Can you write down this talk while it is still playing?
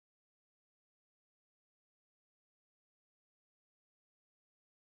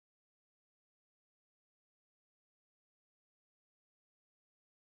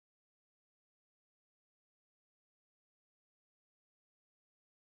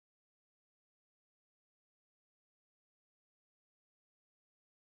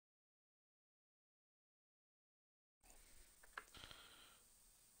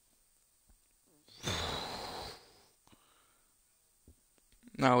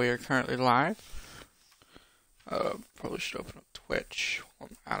Now we are currently live. Probably should open up Twitch while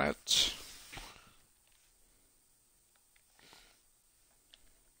I'm at it.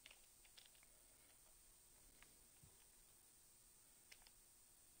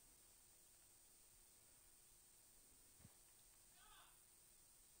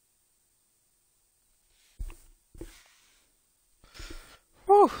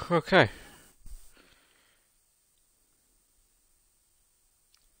 Whew, okay.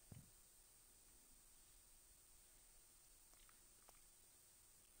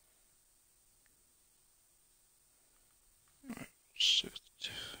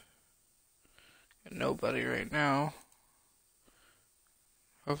 Nobody right now.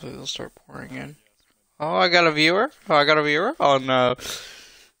 Hopefully they'll start pouring in. Oh, I got a viewer. On,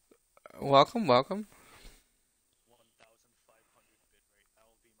 welcome. 1500 bit rate. That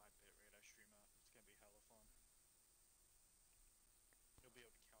will be my bit rate I stream at. It's gonna be hella fun. You'll be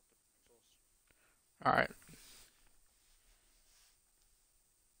able to count the pixels. Alright. Is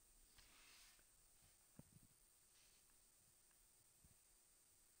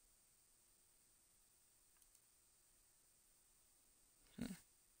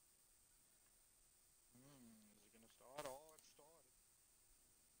it gonna start? Oh, it started.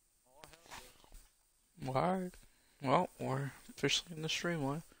 Oh, hell yeah. Alright. Well, we're officially in the stream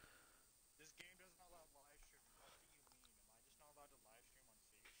live. This game doesn't allow live streaming. What do you mean? Am I just not allowed to live stream on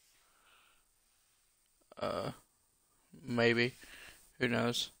Siege? Maybe. Who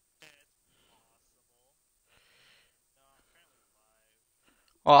knows? It's possible. No, I'm currently live.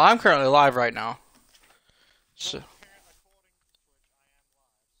 Well, I'm currently live right now. So, According to Twitch, I am live, so.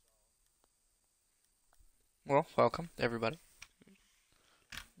 well, welcome, everybody.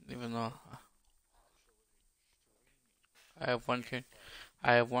 Even though I have one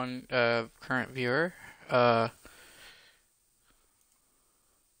current viewer. Oh,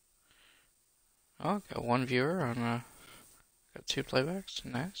 got one viewer on got two playbacks.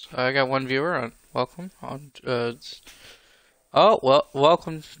 Nice. I got one viewer on welcome on oh, well,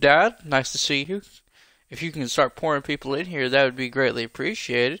 welcome Dad. Nice to see you. If you can start pouring people in here, that would be greatly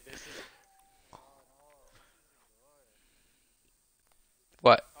appreciated.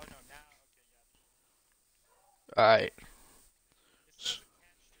 What? Oh no, now, okay, yeah. Alright. It says it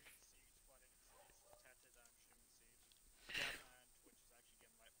can't stream Siege, but it's detected that I'm streaming Siege. Yeah, and Twitch is actually getting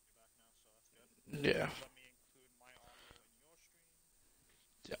right way back now, so that's good. Yeah. Let me include my audio in your stream,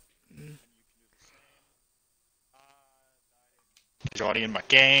 Yeah. and you can do the same. Johnny in my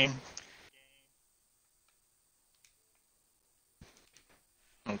game.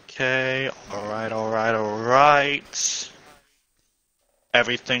 Okay, alright.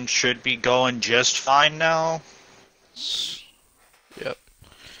 Everything should be going just fine now. Yep.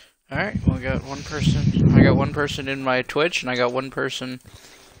 Alright, well, I got one person. I got one person in my Twitch, and I got one person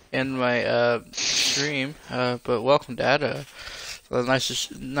in my stream. But welcome, Dad. Well, nice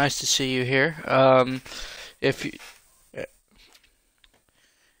to see you here. If you,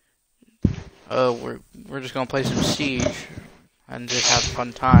 we're just gonna play some Siege and just have a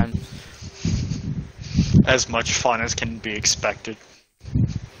fun time. As much fun as can be expected.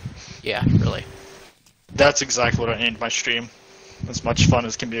 Yeah, really. That's exactly what I named my stream. As much fun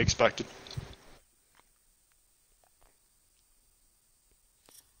as can be expected.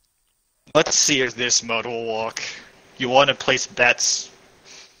 Let's see if this mode will work. You want to place bets?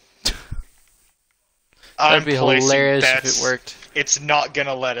 That'd be hilarious if it worked. It's not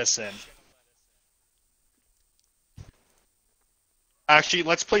gonna let us in. Actually,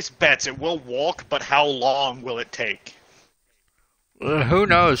 let's place bets. It will walk, but how long will it take? Who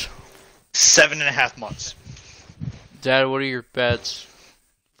knows? 7.5 months. Dad, what are your bets?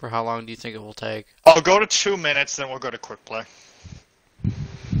 For how long do you think it will take? I'll go to 2 minutes, then we'll go to quick play.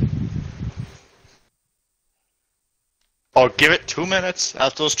 I'll give it 2 minutes.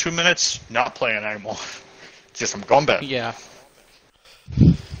 After those 2 minutes, not playing anymore. Just I'm going back. Yeah.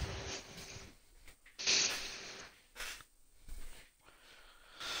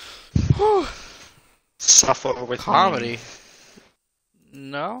 Suffer with Comedy. me.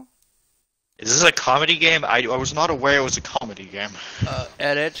 No? Is this a comedy game? I was not aware it was a comedy game.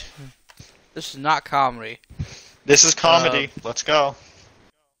 Edit. This is not comedy. This is comedy. Let's go.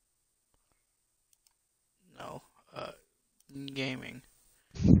 No. Gaming.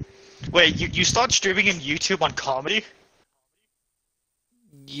 Wait, you start streaming in YouTube on comedy?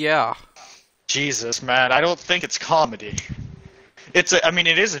 Yeah. Jesus, man, I don't think it's comedy. I mean,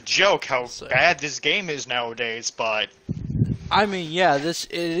 it is a joke how bad this game is nowadays, but... I mean, yeah, it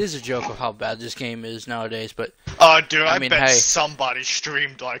is a joke of how bad this game is nowadays, but... dude, I mean, bet hey. somebody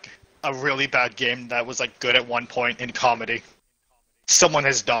streamed, like, a really bad game that was, like, good at one point in comedy. Someone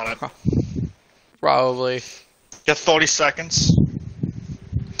has done it. Probably. Get 30 seconds.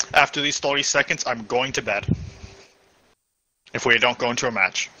 After these 30 seconds, I'm going to bed. If we don't go into a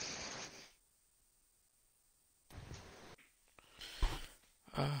match.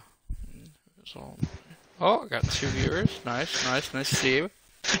 Oh, I got 2 viewers. Nice to see you.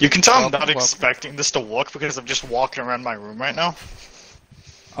 You can tell I'm not Welcome. expecting this to work because I'm just walking around my room right now.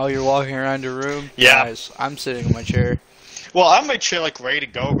 Oh, you're walking around your room? Yeah. Nice. I'm sitting in my chair. Well, I'm my chair like ready to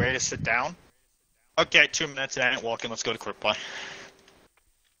go, ready to sit down. Okay, 2 minutes and I ain't walking. Let's go to quick play.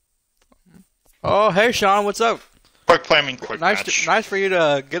 Oh, hey Sean, what's up? Quick play, I mean quick Nice, match. nice for you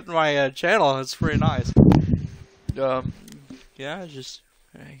to get in my channel. It's pretty nice. Yeah, just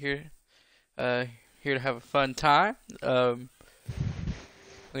here to have a fun time.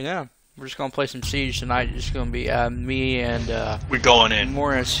 Yeah, we're just gonna play some Siege tonight. It's just gonna be me and We're going in.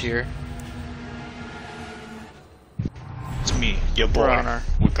 Morris here. It's me, your boy. We're on our-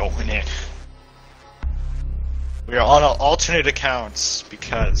 We're going in. We are on our alternate accounts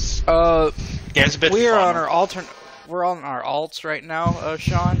because game's a bit we are fun. on our We're on our alts right now,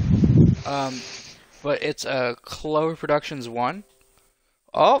 Sean. But it's Clover Productions 1.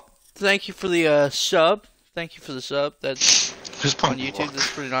 Oh, thank you for the sub. Thank you for the sub. That's Who's on playing YouTube. Block?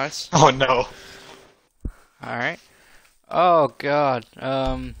 That's pretty nice. Oh no. All right. Oh God.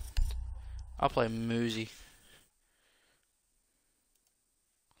 I'll play Moosey.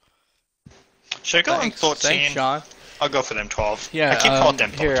 Should I go on 14? Thanks, Sean. I'll go for them 12. Yeah. I keep calling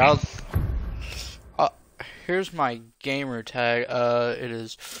them 14. Here, here's my gamer tag. It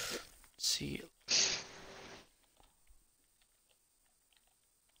is. Let's see.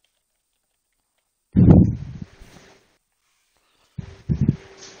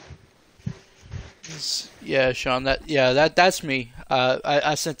 Yeah, Sean. That's me.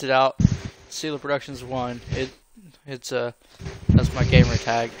 I sent it out. Sealer Productions 1. That's my gamer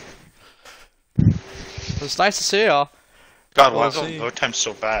tag. It's nice to see y'all. God, why Well, is the see. load time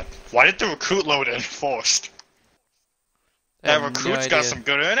so bad? Why did the recruit load in first? I have That no recruit's got idea. some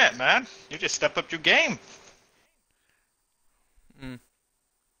good in it, man. You just step up your game.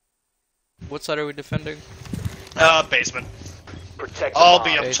 What side are we defending? Basement. Protect the I'll bomb.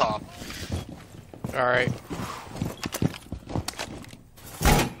 be up Basement. top. All right.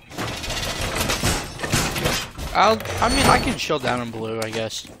 I can chill down in blue, I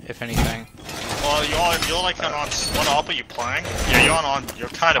guess, if anything. Well, you're like on what op are you playing? Yeah, you're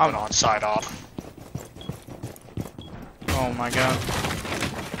kind of an onside op. Oh my god.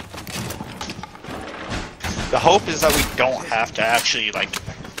 The hope is that we don't have to actually, like,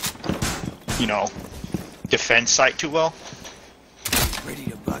 you know, defend site too well. Ready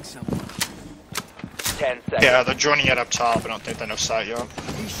to bug someone. 10 seconds. Yeah, they're joining it up top. I don't think they know site yet.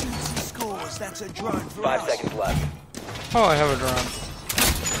 He shoots and scores. That's a drone for 5 us. seconds left. Oh, I have a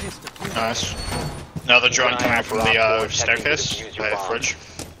drone. Nice. Another drone Keep an eye coming out from for the Op 4 attempting to staircase. defuse your The bomb. fridge.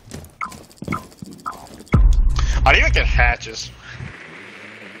 I didn't even get hatches.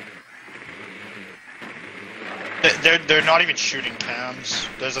 They're not even shooting cams.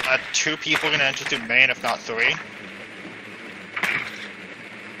 There's about 2 people gonna enter through main, if not 3.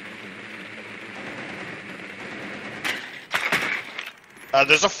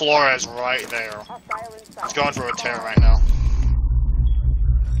 There's a Flores right there. He's going for a tear right now.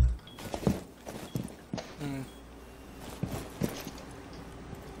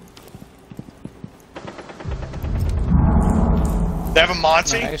 They have a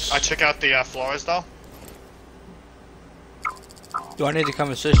Monty. Nice. I took out the Flores though. Do I need to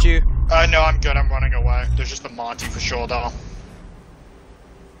come assist you? No, I'm good. I'm running away. There's just a Monty for sure though.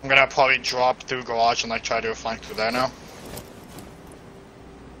 I'm gonna probably drop through garage and like try to do a flank through there now.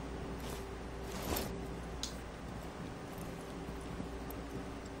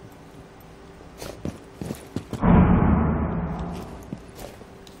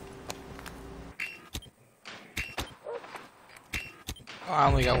 I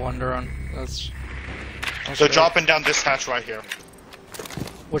only got one drone. That's They're great. dropping down this hatch right here.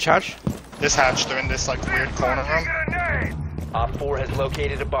 Which hatch? This hatch. They're in this like weird corner room. Op 4 has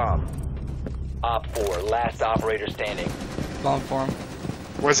located a bomb. Op 4, last operator standing. Bomb for him.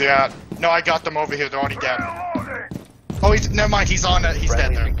 Where's he at? No, I got them over here. They're already dead. Oh, never mind. He's on it. He's dead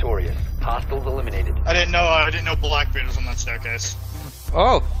Friendly there. victorious. Hostiles eliminated. I didn't know Blackbeard was on that staircase.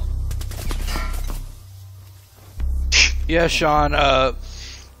 Oh. Yeah, Sean.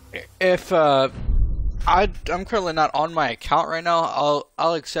 If I'm currently not on my account right now,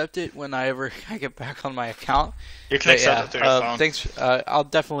 I'll accept it whenever I get back on my account. You can But accept yeah, it through your phone. thanks. I'll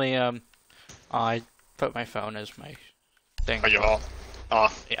definitely I put my phone as my thing. Are you all?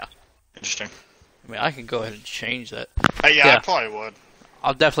 Oh, Yeah. interesting. I mean, I can go ahead and change that. Yeah, Yeah. I probably would.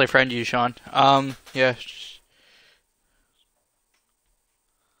 I'll definitely friend you, Sean. Yeah.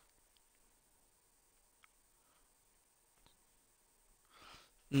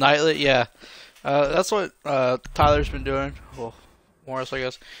 Nightly, yeah. That's what Tyler's been doing. Well, Morris, I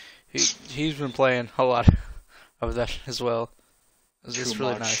guess. He's been playing a lot of that as well. It's Too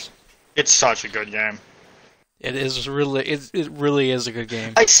really much. nice. It's such a good game. It really is a good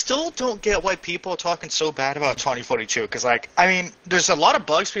game. I still don't get why people are talking so bad about 2042, because, like, I mean, there's a lot of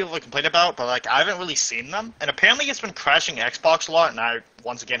bugs people have complained about, but, like, I haven't really seen them. And apparently it's been crashing Xbox a lot, and I,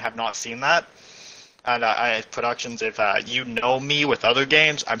 once again, have not seen that. And Productions, if you know me with other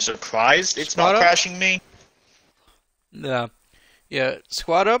games, I'm surprised it's Squad not Up? crashing me. Yeah.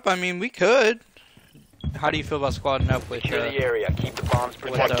 Squad up. I mean, we could. How do you feel about squadding up with Secure the area. Keep the bombs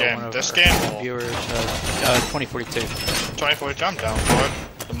with, What protected. game? one of This our game or- viewers? 2042. 2042, I'm down for it.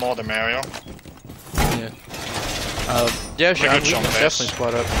 The more the merrier. Yeah. Yeah, Sean, good we jump can base. definitely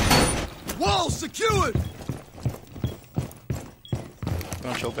squad up. Wall secured!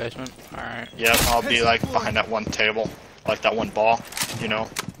 Going to basement. All right. Yeah, I'll be, like, behind that one table. Like that one ball, you know?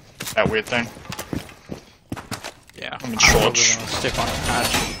 That weird thing. Yeah. I'm in probably shorts. gonna stick on a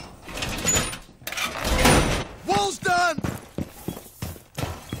hatch. Wall's done!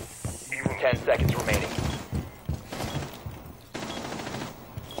 10 seconds remaining.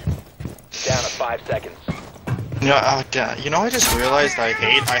 Down to 5 seconds. Yeah, you know, I just realized I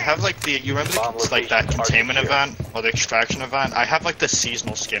have like you remember Bomb like that locations are containment secure. event or the extraction event? I have like the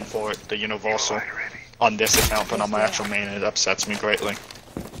seasonal skin for it, the universal, on this account, but on my actual main it upsets me greatly.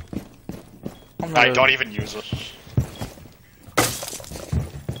 I don't even use it.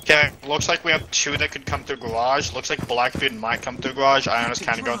 Okay, looks like we have two that could come through garage. Looks like Blackbeard might come through garage. Iona's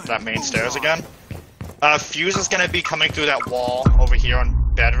kind of going to that main stairs again. Fuse is going to be coming through that wall over here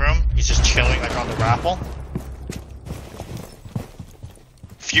on bedroom. He's just chilling like on the rappel.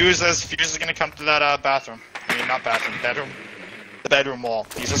 Fuse is going to come through that bathroom. I mean, not bathroom, bedroom. The bedroom wall.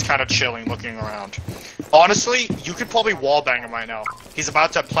 He's just kind of chilling, looking around. Honestly, you could probably wallbang him right now. He's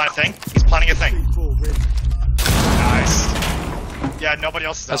about to plant a thing. He's planting a thing. Nice. Yeah, nobody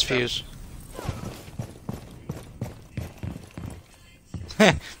else is That's out there. Fuse.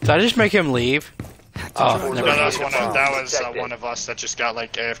 Did I just make him leave? Oh, No, never that was mind. one of us that just got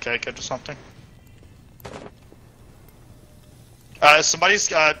like AFK kid or something. Somebody is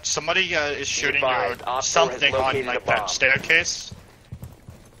shooting your advised, Op 4 has something on located like a bomb. that staircase.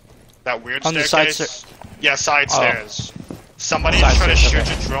 That weird On the side staircase. Yeah, side Oh. stairs. Somebody's Side trying to stairs,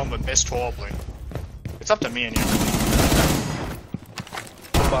 shoot okay. your drone but missed horribly. It's up to me and you. The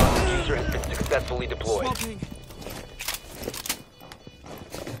bomb diffuser has been successfully deployed. Smoking.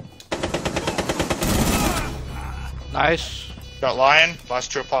 Nice. Got Lion,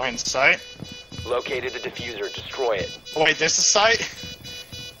 last two are probably in sight. Located the diffuser. Destroy it. Oh wait, this is sight?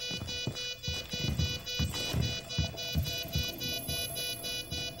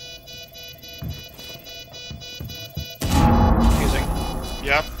 Fusing.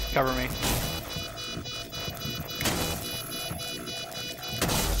 Yep. Cover me.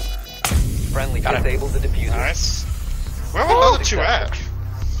 Friendly Got it. disabled the diffuser. Nice. Where were the other two at?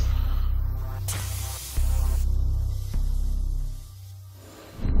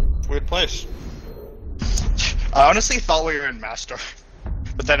 Weird place. I honestly thought we were in Master.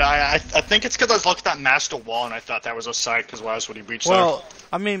 But then I think it's because I was looking at that Master wall and I thought that was a site because why else would he reach Well,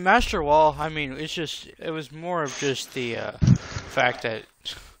 I mean, Master Wall. I mean, it was more of just the fact that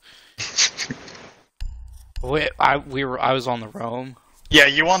I was on the roam. there? Yeah,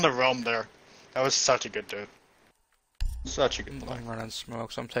 you on the roam there. That was such a good dude. Such a good play. I'm running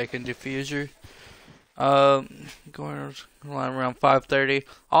smoke, so I'm taking diffuser. Going around 5:30.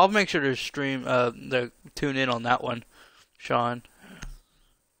 I'll make sure to stream, tune in on that one, Sean.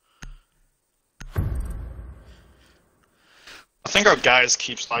 I think our guys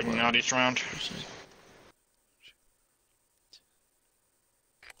keep lagging out each round.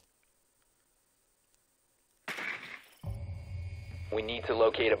 We need to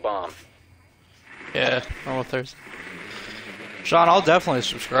locate a bomb. Yeah, normal Thursday. Sean, I'll definitely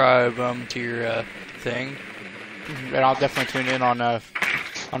subscribe to your thing, and I'll definitely tune in on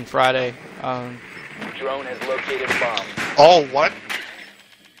Friday. Drone has located a bomb. Oh, what?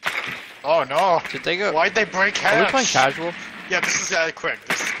 Oh no. Did they go? Why'd they break Are we hatch? playing casual? Yeah, this is quick.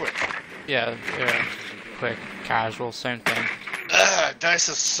 This is quick. Yeah, quick, casual, same thing. Ugh, this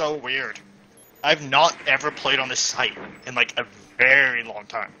is so weird. I've not ever played on this site in like a very long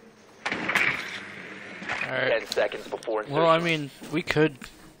time. Alright. 10 seconds before insertion. Well, I mean, we can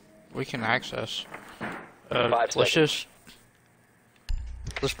access. 5 Let's seconds.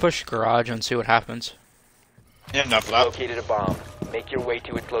 let's push garage and see what happens. Yeah, enough of that. Located a bomb. Make your way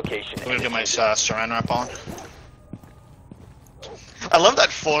to its location. I'm gonna get my saran wrap on. I love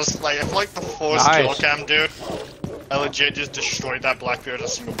that force, like, I feel like the force kill Nice. cam, dude. I legit just destroyed that Blackbeard with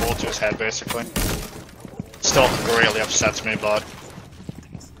a single bullet to his head, basically. Still really upsets me, but...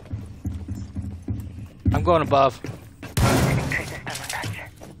 I'm going above.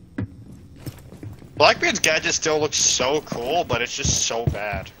 Blackbeard's gadget still looks so cool, but it's just so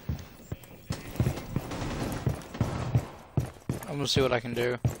bad. I'm gonna see what I can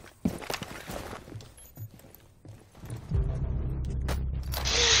do.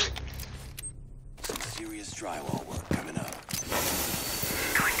 Serious drywall work coming up.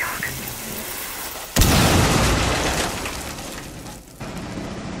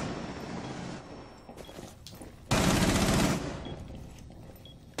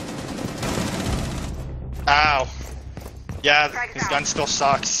 Ow. Yeah, his gun still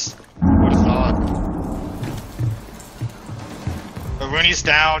sucks. Would've thought. But Rooney's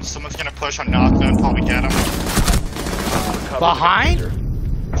down, someone's gonna push on knockdown, probably get him. Recover the Behind? diffuser.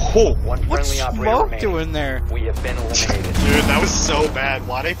 Oh, One What's friendly operator Smoke remaining. doing there? We have been eliminated. dude, that was so bad.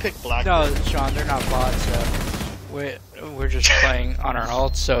 Why'd they pick Blackbeard? No, Sean, they're not bots. We're just playing on our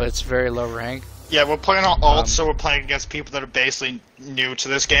ult, so it's very low rank. Yeah, we're playing on ult, Um, so we're playing against people that are basically new to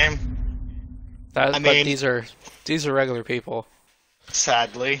this game. But mean- these are regular people.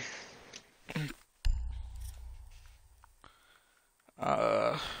 Sadly.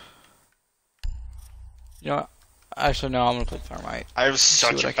 You know what? Actually, no, I'm gonna play Thermite. I have see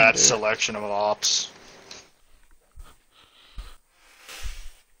such what a I can bad do. selection of ops.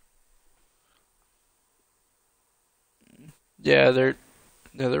 Yeah, they're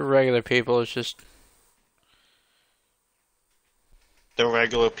regular people. It's just The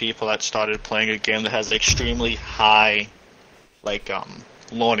regular people that started playing a game that has extremely high, like,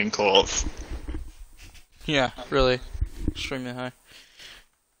 learning curve. yeah, really extremely high.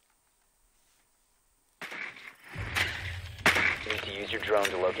 You need to use your drone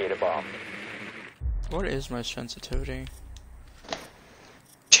to locate a bomb. What is my sensitivity?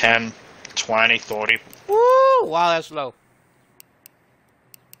 10, 20, 30. Woo! Wow, that's low.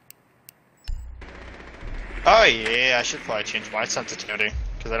 Oh yeah, I should probably change my sensitivity,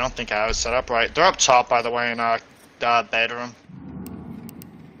 because I don't think I was set up right. They're up top, by the way, in bedroom.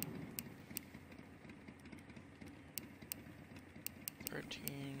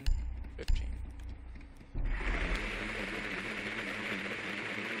 $13, $15.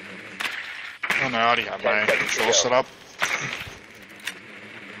 Oh no, I already have my 10 seconds to control go. set up.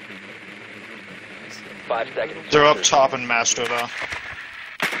 5 seconds. They're up top in master, though.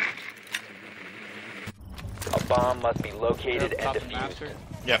 A bomb must be located and Top of defused. master?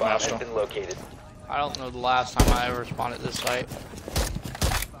 Yeah, Bomb master. has been located. I don't know the last time I ever spawned at this site.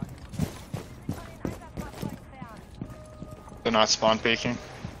 They're not spawn peeking.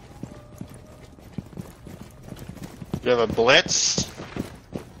 You have a blitz.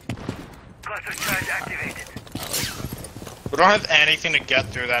 We don't have anything to get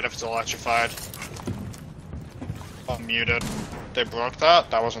through that if it's electrified. I'm muted. They broke that?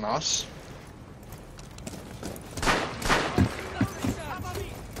 That wasn't us.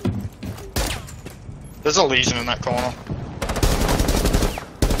 There's a Legion in that corner.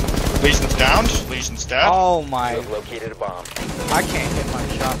 Legion's downed. Legion's dead. Oh You my! have located a bomb. I can't hit my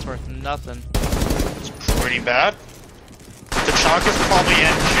shots worth nothing. It's pretty bad. The chunk is probably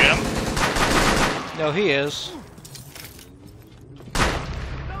in gym. No, he is.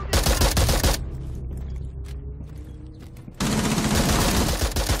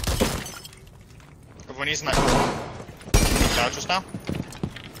 When he's in that corner. Couches now.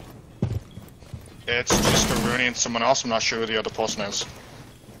 It's just a Rooney and someone else. I'm not sure who the other person is.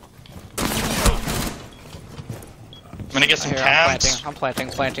 I'm gonna get some Here, I'm cams. planting.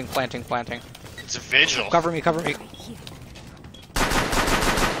 It's a vigil. Cover me. Diffuser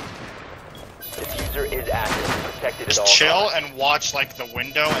is active. Protected at all Just chill times. and watch like the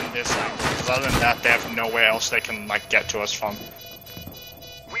window and this angle. Because other than that, they have nowhere else they can like get to us from.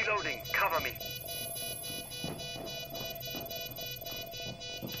 Reloading. Cover me.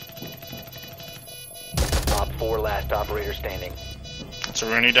 Op 4 last operator standing. It's a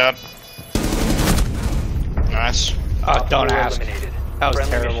Rooney dead. Nice. Oh, don't 4 ask. eliminated. That was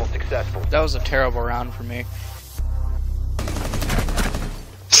Friendly terrible. mission successful. That was a terrible round for me.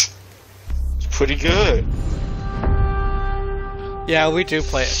 It's pretty good. Yeah, we do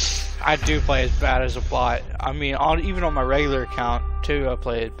play. I do play as bad as a bot. I mean, even on my regular account too, I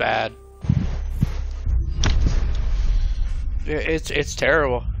play it bad. It's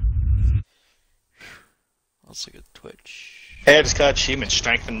terrible. Let's look at Twitch. Hey, I just got achievement,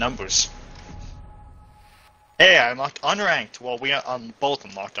 strength in numbers. Hey, I unlocked unranked. Well, we both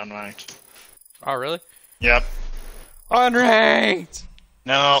unlocked unranked. Oh, really? Yep. Unranked!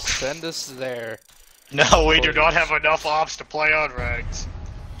 No, Send us there. no, we do not have enough ops to play unranked.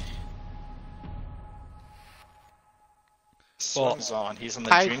 Well, Swim's on. He's in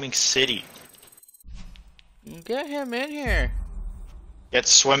the I- Dreaming City. Get him in here. Get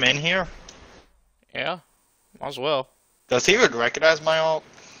Swim in here? Yeah, might as well. Does he even recognize my ult?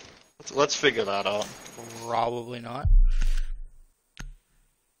 Let's figure that out. Probably not.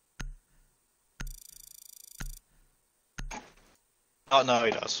 Oh, no,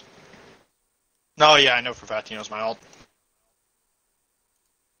 he does. No, yeah, I know for a fact he knows my ult.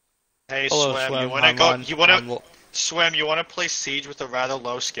 Hey, Hello, Swim, Swim. you wanna I'm go? on- You wanna I'm lo- Swim? You wanna play Siege with a rather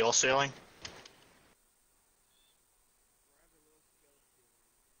low skill ceiling?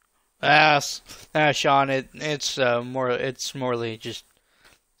 Sean, it's morely just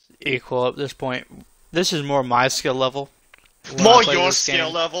equal at this point. This is more my skill level. when I More play your this skill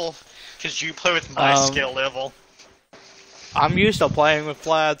game. level, because you play with my skill level. I'm used to playing with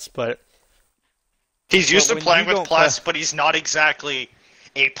Plats, but He's used But to when playing you with don't Plats, but he's not exactly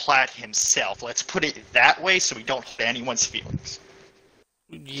a Plat himself. Let's put it that way so we don't hurt anyone's feelings.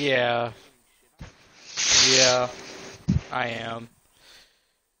 yeah, I am.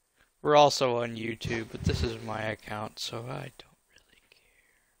 We're also on YouTube, but this is my account, so I don't really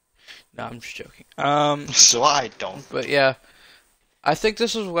care. No, I'm just joking. So I don't. But yeah, I think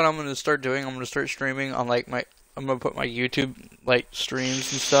this is what I'm gonna start doing. I'm gonna start streaming on I'm gonna put my YouTube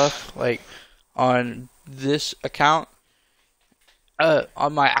streams and stuff on this account,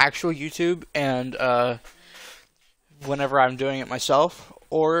 on my actual YouTube, and whenever I'm doing it myself,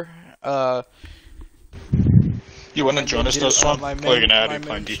 or You want to join us this one? my Or you're gonna my add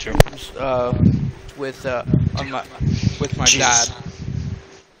playing main D2? with my Jesus.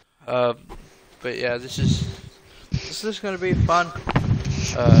 dad. But yeah, this is gonna be fun.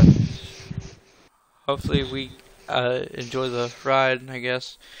 Hopefully we enjoy the ride, I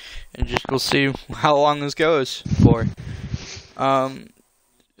guess, and just we'll see how long this goes for.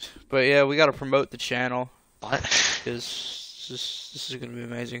 But yeah, we gotta promote the channel What? because this is gonna be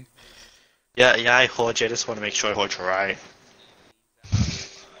amazing. Yeah, I heard you. I just want to make sure I heard you right.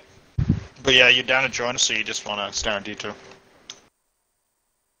 But yeah, you're down to join us, so you just want to stay on D2.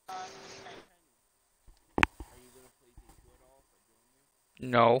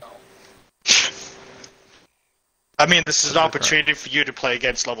 No. I mean, this is an opportunity for you to play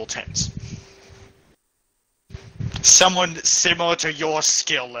against level 10s. Someone similar to your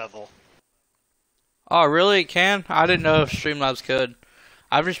skill level. Oh, really? It can? I didn't know if Streamlabs could.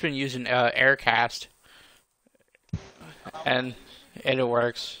 I've just been using Aircast, and it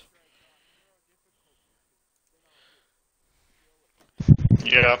works.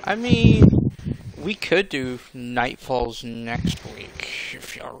 Yeah. I mean, we could do Nightfalls next week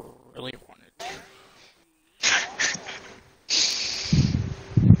if y'all really wanted to.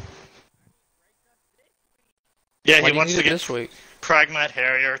 Yeah, Why he do you wants need to it get this week? Pragmat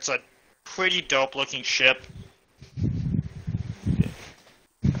Harrier. It's a pretty dope looking ship.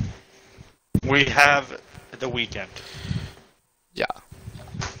 We have the weekend. Yeah.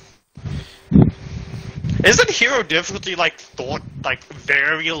 Isn't hero difficulty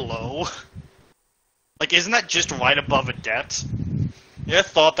very low? Isn't that just right above adept? Yeah, I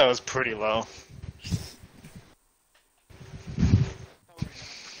thought that was pretty low.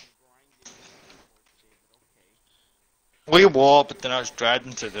 We were, but then I was dragged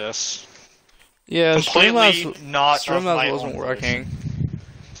into this. Yeah, Completely Streamlabs, not of my Streamlabs wasn't own working.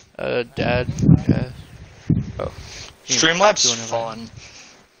 Dad. Oh. Streamlabs Doing is it fun.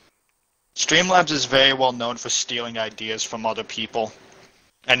 Streamlabs is very well known for stealing ideas from other people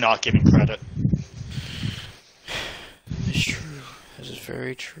and not giving credit. It's true. This is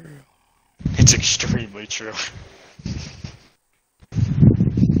very true. It's extremely true.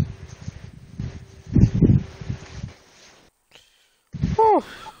 Whew.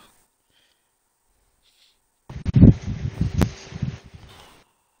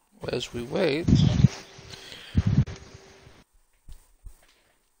 As we wait.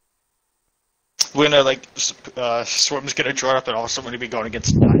 We're gonna Swim's gonna draw up and also gonna be going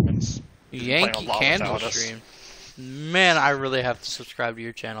against Diamonds. Yankee playing a lot Candle without us. stream. Man, I really have to subscribe to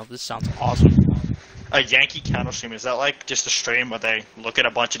your channel. This sounds awesome. A Yankee candle stream, is that just a stream where they look at a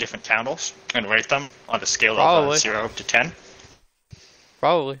bunch of different candles and rate them on a scale of Probably. 0 to 10?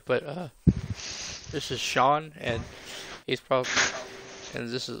 Probably, but this is Sean, and he's probably, and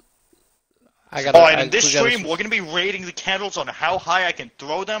this is. I gotta. Oh, and in this we gotta- stream, we're gonna be rating the candles on how high I can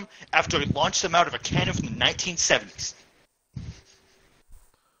throw them after I launch them out of a cannon from the 1970s.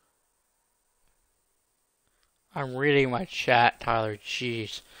 I'm reading my chat, Tyler.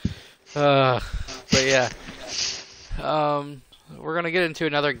 Jeez. But yeah. We're gonna get into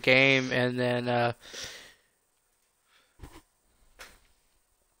another game, and then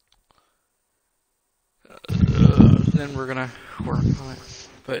then we're gonna work on it.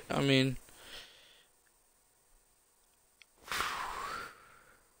 But I mean,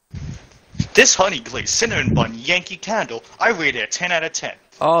 This honey glazed cinnamon bun Yankee Candle, I rate it a 10 out of 10.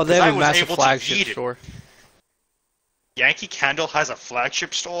 oh, they I have a was massive able to flagship eat it. store. Yankee Candle has a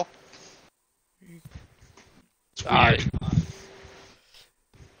flagship store? It's Uh, weird.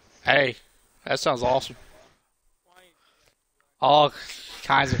 Hey, that sounds awesome. All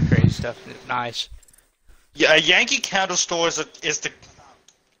kinds of crazy stuff. Nice. Yeah, a Yankee Candle store is the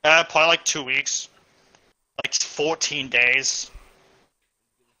probably like 2 weeks, like 14 days.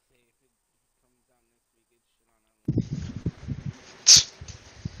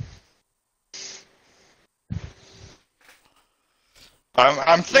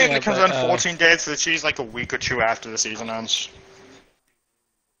 I'm thinking Yeah, it comes but, out in 14 days, so it's usually like a week or two after the season ends.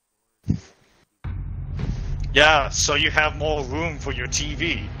 Yeah, so you have more room for your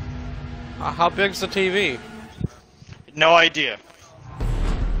TV. How big's the TV? No idea.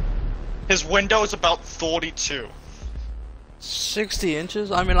 His window is about 42. 60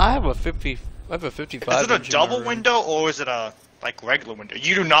 inches? I mean, I have a 55 Is it a inch in my double room. window or is it a like regular window?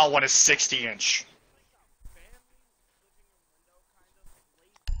 You do not want a 60 inch.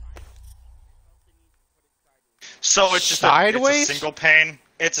 So it's just Sideways? it's a single pane.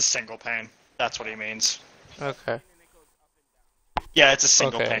 It's a single pane. That's what he means. Okay. Yeah, it's a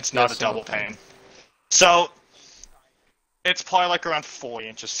single Okay, pane. It's yeah, not a single double pane. So it's probably like around 4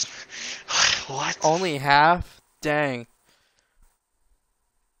 inches. What? Only half? Dang.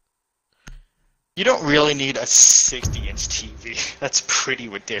 You don't really need a 60-inch TV. That's pretty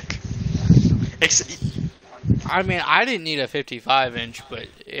ridiculous. I mean, I didn't need a 55 inch, but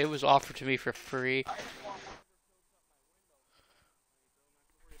it was offered to me for free.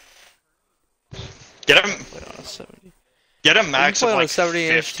 Get him. Play on a 70. Get a You max play of on like a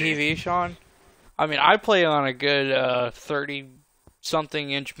 70-inch 50. TV, Sean? I mean, I play on a good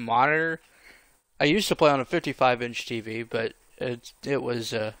 30-something inch monitor. I used to play on a 55-inch TV, but it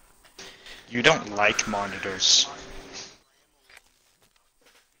was You don't like monitors.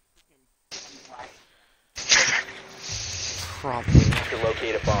 probably. To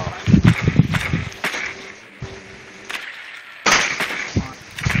locate a bomb.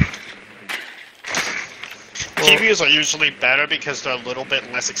 TVs are usually better because they're a little bit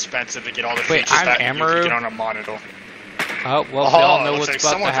less expensive to get all the Wait, features I'm that you Amaru? can get on a monitor. Oh, well, we all know looks what's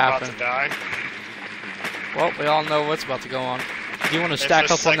like about to someone's happen. about to die. Well, we all know what's about to go on. Do you want to If stack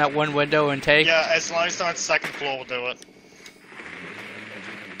there's up on that one window and take? Yeah, as long as they're on second floor, we'll do it.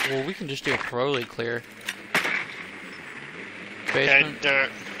 Well, we can just do a thoroughly clear. Okay, Basement.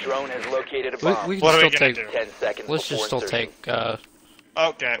 Drone has located a bomb. We can What are we still gonna take. do? 10 seconds Let's just before still insertion. take.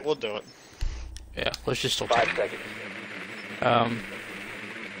 Okay, we'll do it. Yeah, let's just still 5 take. seconds.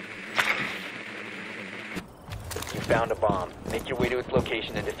 You found a bomb. Make your way to its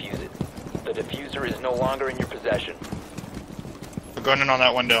location and defuse it. The diffuser is no longer in your possession. We're going in on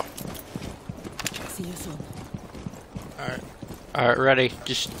that window. See you soon. All right, ready.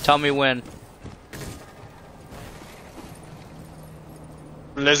 Just tell me when.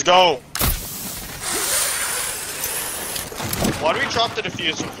 Let's go. Why do we drop the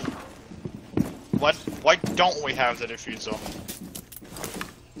diffuser? Why don't we have the diffuser?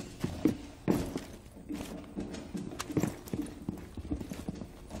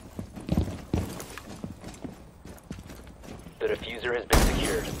 The diffuser has been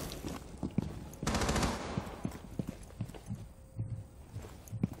secured.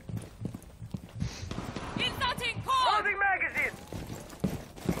 Loading magazine!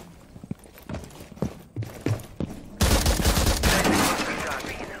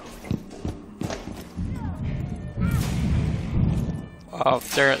 Oh,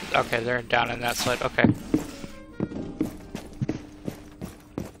 they're down in that side. Okay.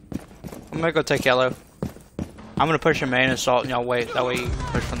 I'm gonna go take yellow. I'm gonna push a main assault. No, wait. That way you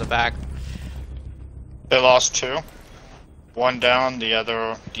can push from the back. They lost 2. One down, the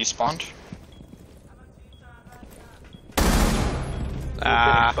other despawned. You've been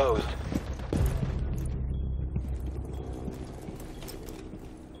Ah. exposed.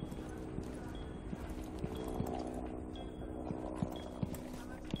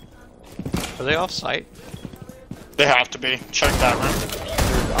 Are they off site? They have to be. Check that room. The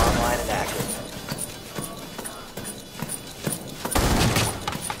diffuser is online and active.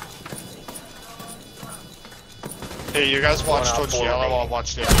 Hey, you guys watch One out, towards 4 yellow, remaining. I'll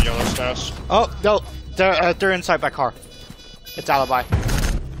watch the other yellow stairs. Oh no! They're inside by car. It's alibi.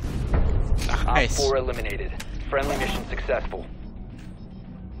 Op Nice. 4 eliminated. Friendly mission successful.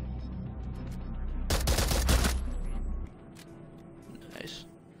 Nice.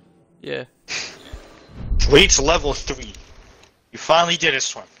 Yeah. Reach level 3. You finally did it,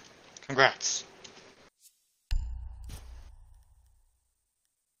 Swim. Congrats.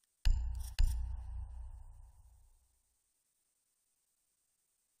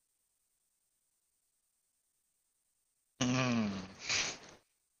 Hmm.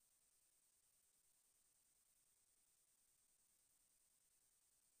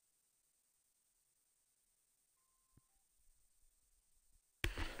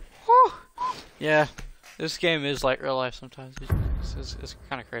 Whew. Yeah. This game is like real life sometimes. It's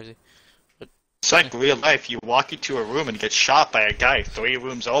kind of crazy. It's like real life. You walk into a room and get shot by a guy 3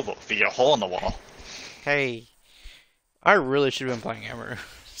 rooms over via a hole in the wall. Hey, I really should have been playing Amaru.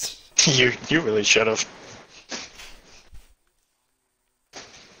 You really should have.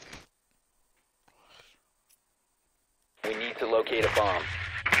 We need to locate a bomb.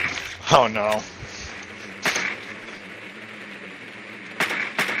 Oh no.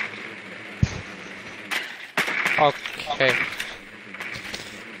 Okay.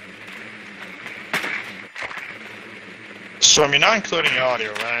 So you're not including your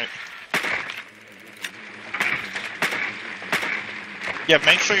audio, right? Yeah,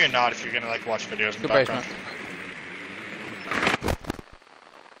 make sure you're not if you're gonna like watch videos in the Good background. basement.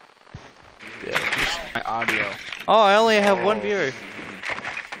 My audio. Oh, I only have one viewer.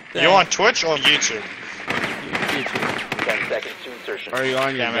 You on Twitch or YouTube? YouTube. 10 seconds to insertion. Are you on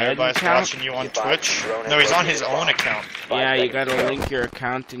your Yeah, Red everybody's account? watching you on Goodbye. Twitch. Drone No, he's on has his located a own bomb. account. 5 Yeah, you seconds gotta to go. link your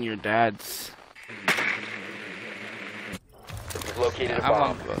account and your dad's. You've located a I'm bomb.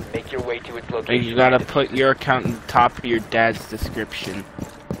 on both. Make your way to its And location. you gotta and put your account on top of your dad's description.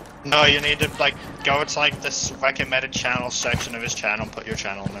 No, you need to like go to like this recommended channel section of his channel and put your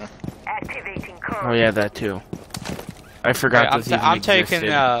channel in there. Activating code. Oh yeah, that too. I forgot Okay, this even I'm taking.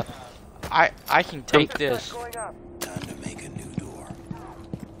 existed. I can take this. Going up. Time to make a new door.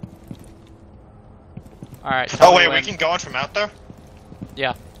 All right. Oh wait, we can go in from out there?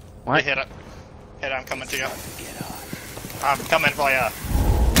 Yeah. What? Hey, hit it. Hit it, I'm coming to you. Get on. I'm coming for ya.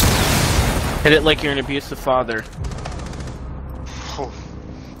 Hit it like you're an abusive father.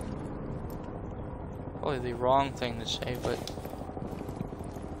 Probably the wrong thing to say, but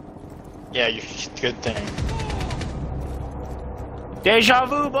Yeah, you good thing. Deja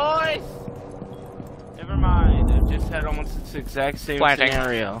vu, boys! Never mind. I just had almost this exact same Planting.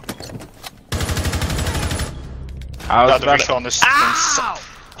 scenario. I was Not to be about to... showing this.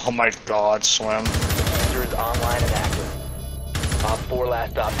 Oh my god, Swim. User is online and active. Op 4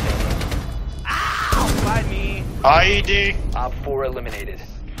 last op standing. By me! ID. Op 4 eliminated.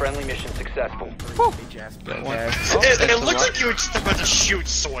 Friendly mission successful. It looks like you were just about to shoot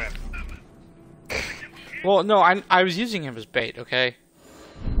Swim. well, no, I was using him as bait. Okay,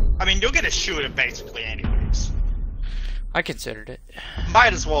 I mean, you'll get a shoot him basically anyways. I considered it.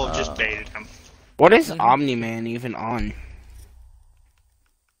 Might as well have just baited him. What is Omni-Man even on?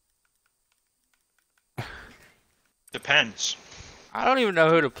 Depends. I don't even know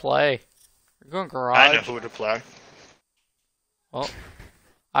who to play. We're going garage. I know who to play. Well,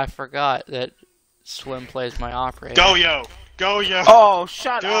 I forgot that Swim plays my operator. Go yo! Go yo! Oh,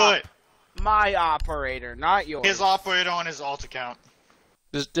 shut Do up! it! My operator, not yours. His operator on his alt account.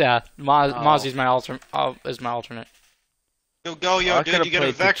 Yeah, Oh. Mozzie's my is my alternate. Go yo, I dude, could've you get a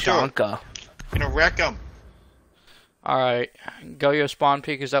played vector. Tachanka. You're gonna wreck him. All right, Go-Yo spawn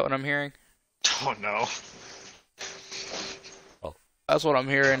peek. Is that what I'm hearing? Oh no. That's what I'm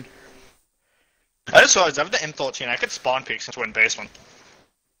hearing. I just realized after the M13 I could spawn peek since we're in basement.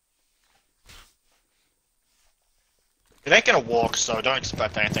 It ain't gonna walk, so don't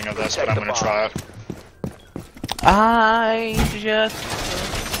expect anything of this, but I'm gonna try it. I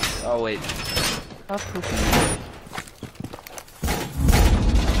just... Oh, wait.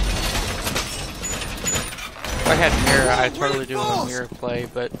 If I had Mira, I'd totally do a Mira play,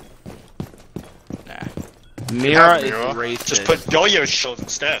 but nah. Mira Have is Mira. racist. Just put Yo-Yo shield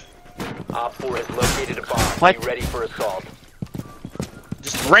instead. Op 4 has located a bomb. What? Be ready for assault.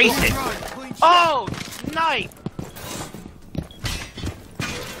 Just racist! Oh, snipe!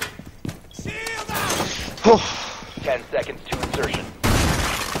 10 seconds to insertion.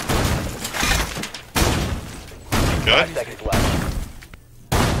 Good. 5 seconds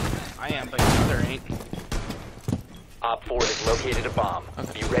left. I am, but the other ain't. Op 4 has located a bomb.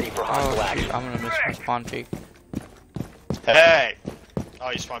 Be ready for hostile Oh action. shoot, I'm gonna miss my spawn peek. Hey! Oh,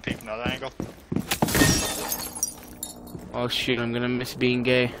 you spawn peek from another angle? Oh shoot, I'm gonna miss being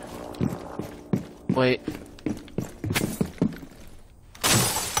gay. Wait.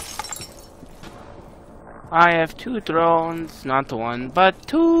 I have 2 drones, not 1, but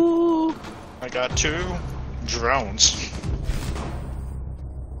 2. I got 2 drones.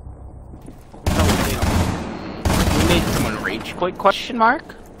 We made someone rage quit? Question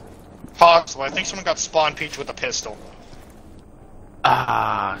mark? Possible. I think someone got spawn peeked with a pistol.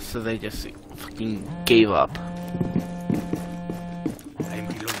 Ah, so they just fucking gave up. I'm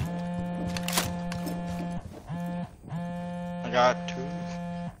reloading. I got 2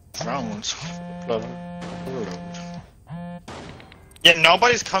 drones. Yeah,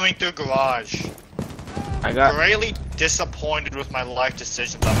 nobody's coming through garage. I got. Really disappointed with my life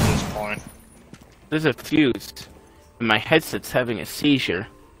decisions up to this point. There's a fuse. And my headset's having a seizure.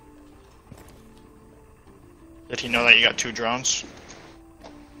 Did he know that you got 2 drones?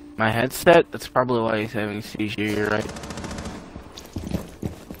 My headset? That's probably why he's having a seizure, you're right.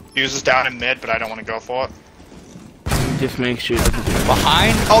 Fuse is down in mid, but I don't want to go for it. Just make sure it doesn't do it.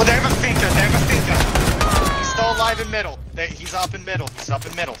 Behind? Oh, they have a Finka, they have a Finka. He's still alive in middle. He's up in middle,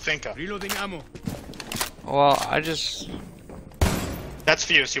 Finka. Reloading ammo. Well, I just... That's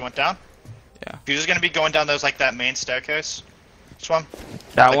Fuse, he went down? Yeah. Fuse is gonna be going down those, like, that main staircase. This one?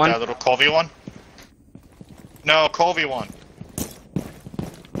 That Like one? that little Colby one? No, Colby one.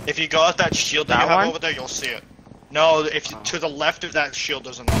 If you go at that shield that That you have one? over there, you'll see it. No, if you, to the left of that shield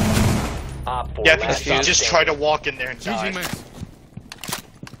there's another one. Op 4, Yeah, last because you stop just standing. try to walk in there and die. Changing max.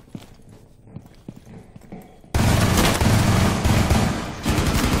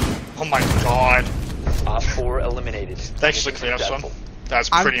 Oh my god. Op 4 eliminated. Thanks for the cleanup, son. Successful. That's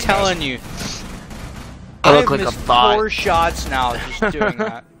I'm pretty telling you. I look I've like a missed bot. 4 shots now just doing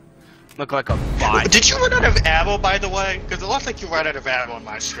that. Look like a bot. Did you run out of ammo, by the way? Because it looks like you ran out of ammo on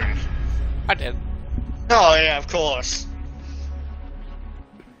my screen. I did. Oh yeah, of course.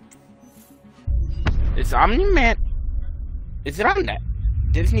 Is Omni-Man... Is it on that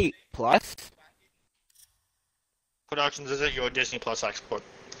Disney Plus? Productions, is it your Disney Plus export?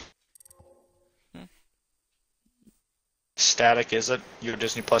 Static, is it your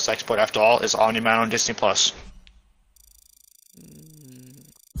Disney Plus export? After all, is Omni-Man on Disney Plus?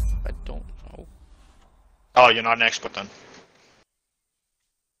 I don't know. Oh, you're not an expert then.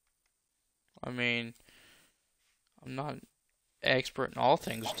 I mean, I'm not an expert in all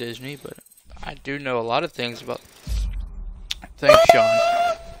things Disney, but I do know a lot of things about... Thanks, Sean.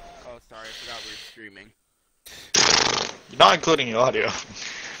 Oh, sorry, I forgot we were streaming. You're not including your audio.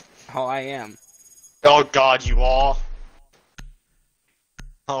 Oh, I am. Oh god, you are.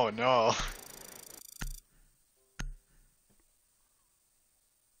 Oh no.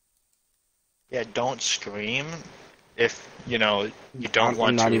 Yeah, don't scream if, you know, you don't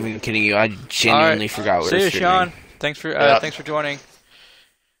want I'm to. not even kidding you. I genuinely forgot we See were you, streaming. Sean. Thanks for Yeah. thanks for joining.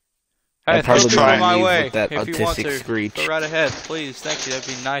 I'd Hey, probably throw try it and my leave way with that if you want autistic to. screech. Go right ahead, please. Thank you. That'd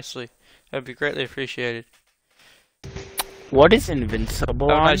be nicely. That'd be greatly appreciated. What is Invincible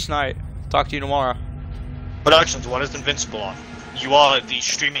Have a on? nice night. Talk to you tomorrow. Productions, what is Invincible on? You are the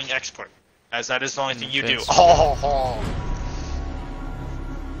streaming expert, as that is the only thing you do. Invincible. Oh,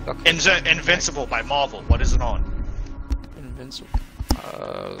 Invincible by Marvel, what is it on? Invincible.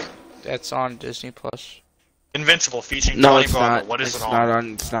 That's on Disney Plus. Invincible featuring No, Johnny it's Bravo, not. what is It's it not on?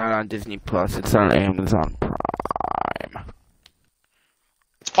 on. It's not on Disney Plus. It's on Amazon Prime.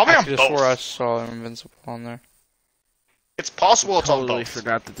 It's probably I on could have swore I both. saw Invincible on there. It's possible it's on Totally both.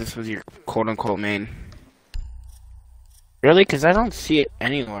 forgot that this was your quote-unquote main. Really? Because I don't see it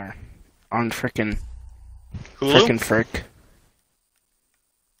anywhere on frickin' Hulu? frick.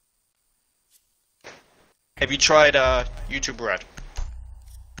 Have you tried YouTube Red?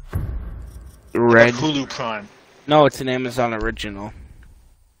 Red. Like Hulu Prime. No, it's an Amazon original.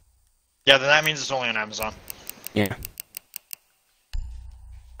 Yeah, then that means it's only on Amazon. Yeah.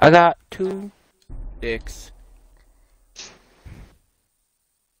 I got 2 dicks.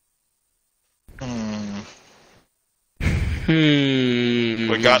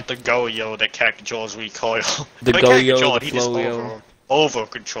 We got the Go-Yo that can't control his recoil. The He can't Go-Yo, control it, the he just Flow-Yo. over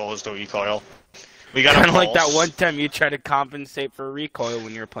controls the recoil. We got Kind a of like that pulse. one time you tried to compensate for recoil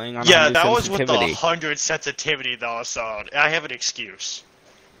when you were playing on Yeah, 100 that was with the sensitivity. 100 sensitivity though, so I have an excuse.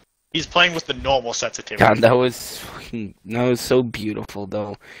 He's playing with the normal sensitivity. God, that was so beautiful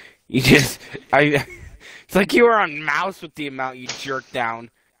though. You just, it's like you were on mouse with the amount you jerked down.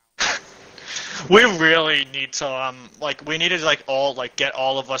 We really need to we need to get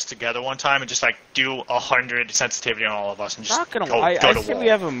all of us together one time and just do 100 sensitivity on all of us and just Not gonna go, lie, go I to say war. we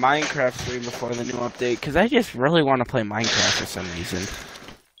have a Minecraft stream before the new update because I just really want to play Minecraft for some reason.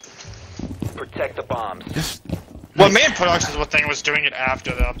 Protect the bombs. Just Well, main productions was doing it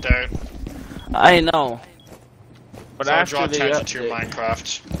after the update. I know. But So after draw the attention to your update-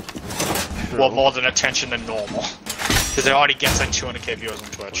 Minecraft. True. Well, more than attention than normal. Because it already gets like 200k viewers on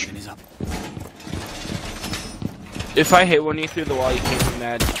Twitch. Organ is up. If I hit one of you through the wall, you can't be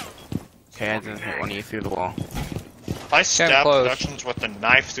mad. Okay, I didn't hit one of you through the wall. If I stab close. Productions with the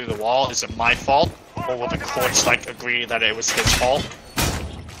knife through the wall, is it my fault? Or will the courts like agree that it was his fault?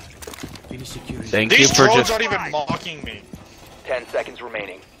 Finish security. Thank you These for trolls just. aren't even mocking me. 10 seconds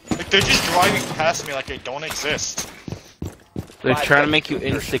remaining. Like, they're just driving past me like they don't exist. They're trying to make you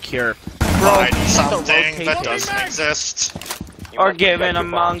insecure. Find the something that rotation. doesn't exist. You Or must giving protect a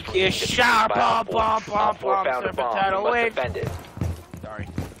your bombs monkey from a being shot, defused by bum, Op 4. bum, bum, Op 4 bum, found a surf bomb. potato, You must wait. defend it. Sorry.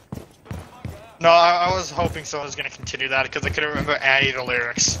 No, I was hoping someone was gonna continue that because I couldn't remember any of the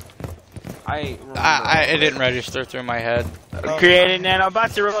lyrics. It didn't register through my head. Creating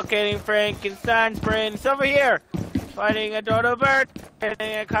nanobots, relocating Frankenstein's brain. It's over here. Fighting a dodo bird.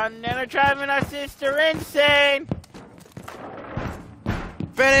 Hitting a continental tribe and our sister insane.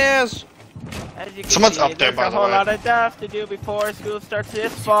 Phineas! As you can Someone's see, up there, there's by a the whole way. lot of stuff to do before school starts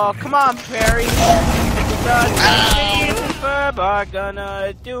this fall. Come on, Perry. We're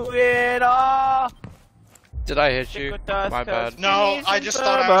gonna do it all. Did I hit Stick you? with us, My bad. 'cause No, these I just and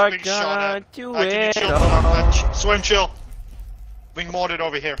thought I was being Bubba shot gonna at. do Can you it chill? all. Swim chill. Being mortared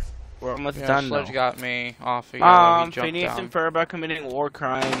over here. We're almost Yeah, done Sledge though. got me off of yellow. He jumped Phineas down. and Ferb are committing war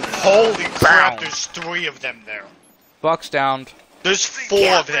crimes. Holy crap, Bow. there's 3 of them there. Buck's downed. There's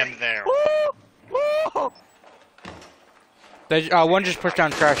 4 of them there. They, one just pushed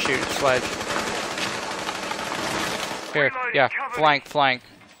down trash chute, Sledge. Here, yeah, flank. Sledge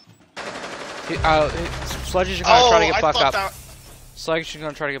is gonna try to get Buck up. that... Sledge is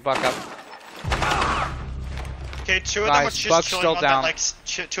gonna try to get Buck up. Okay, 2 of them are Nice, just Buck's chilling still on down. that,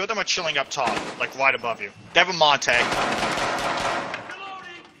 like, 2 of them are chilling up top, like right above you. They have a Monte.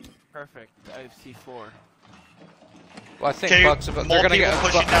 Perfect. I have C4. Well, I think Okay, Buck's about. more They're gonna people get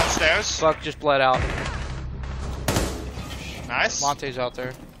pushing downstairs. Buck just bled out. Nice. Monte's out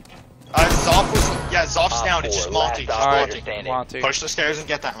there. Zoff was... Yeah, Zoff's Op down, it's 4, just Monty. last Just operator Monty. standing. Monte. Push the stairs and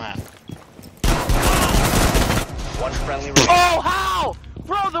get that man. One friendly remaining. Oh, how?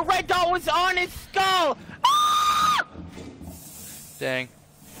 Bro, the red dot was on his skull! Ah! Dang.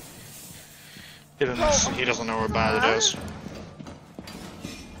 He doesn't know where bad it is.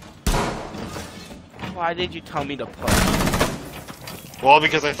 Why did you tell me to push? Well,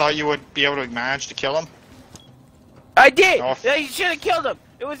 because I thought you would be able to manage to kill him. I did! Oh. Yeah, you should have killed him!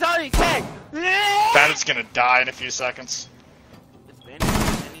 It was on his head! Bandit's gonna die in a few seconds. Is Bandit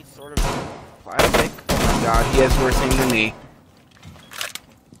any sort of plastic? Oh my god, he has worse aim than me.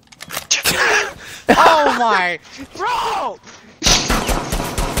 Oh my! Bro!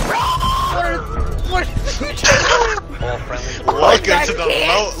 What? All friendly. Welcome to the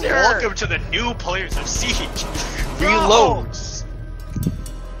cancer! welcome to the new players of Siege. Bro! Reloads.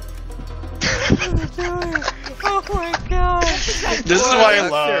 Oh my god! This is why I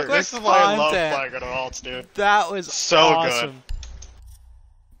love. Quick This is why I love content. playing on alts, dude. That was So awesome.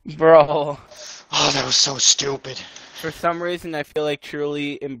 Bro. Oh, that was so stupid. For some reason, I feel like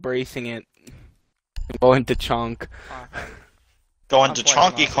truly embracing it. Going to chunk. Going I'm to playing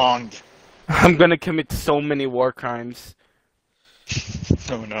Chonky Monty. Kong. I'm gonna commit so many war crimes.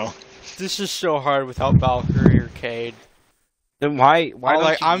 Oh no. This is so hard without Valkyrie or Cade. Then why don't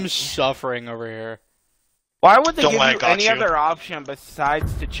you... I'm suffering over here. Why would they Don't give let you it got any you. other option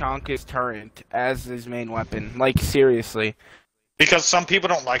besides to chunk his turret as his main weapon? Like, seriously. Because some people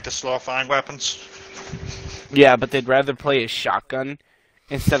don't like the slow firing weapons. Yeah, but they'd rather play a shotgun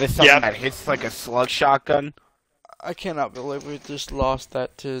instead of something Yep. that hits like a slug shotgun. I cannot believe we just lost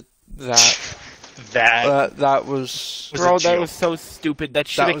that to that. That That was. Was Bro, a that joke. was so stupid. That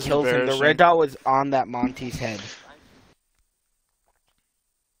should have was killed him. The embarrassing. red dot was on that Monty's head.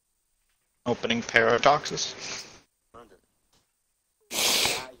 opening paradoxes.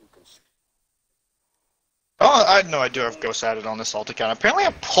 Oh, I know I do have Ghost added on this alt account. Apparently I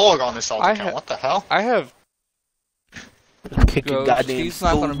have Porg on this alt I account. ha- What the hell? I have Kick a Ghost. goddamn He's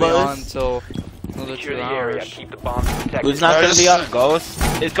not going to be school on bus. until another Secure 2 the area. hours. Keep the bombs protected. Who's not I gonna be just- on Ghost?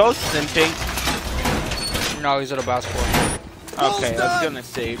 Is Ghost simping? No, he's at a basketball. Okay, I was gonna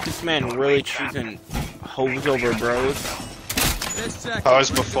say, this man really choosing hoes over bros. I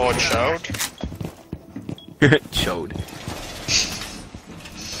was before Chode. Chode.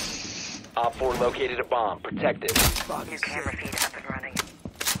 Op 4 located a bomb. Protect it. New camera feed up and running.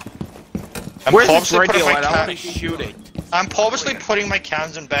 I'm Where's this purposely putting radio my at? I ca- wanna shoot it. I'm purposely putting my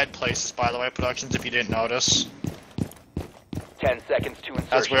cans in bad places, by the way, productions, if you didn't notice. 10 seconds to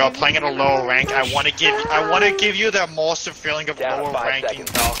insertion. As we are playing at a lower rank, I want to give you the immersive feeling of Down to lower 5 ranking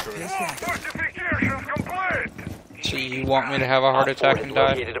seconds. Valkyrie. So you want me to have a heart Op 4 attack has and die?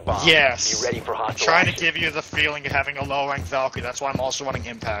 located a bomb. Yes. Be ready for I'm hostile trying to action. give you the feeling of having a low rank Valkyrie. That's why I'm also running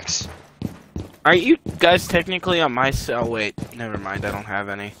impacts. Aren't you guys technically on my oh wait, never mind, I don't have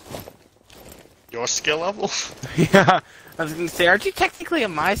any. Your skill level? Yeah, I was gonna say, aren't you technically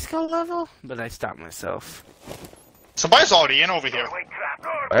on my skill level? But I stopped myself. Somebody's already in over here.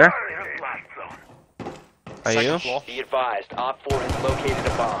 Where? Are Second you? floor. Be advised, Op 4 has located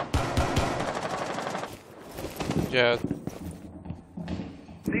a bomb. Yeah.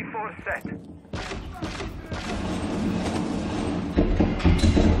 C4 set.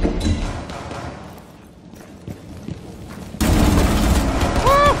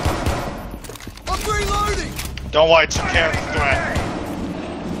 I'm reloading! Don't worry, took care of the threat.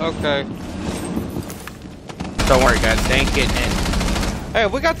 Okay. Don't worry, guys, they ain't getting in. Hey,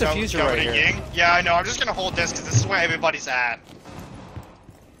 we got the Go- fuser go right to here. Ying. Yeah, I know. I'm just gonna hold this because this is where everybody's at.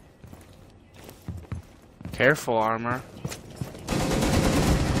 Careful, armor.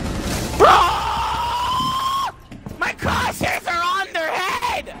 My crosshairs are on their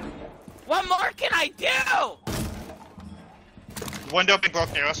head! What more can I do? Window being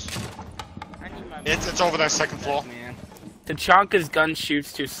broke near us. It's over there, second floor. Man. Tachanka's gun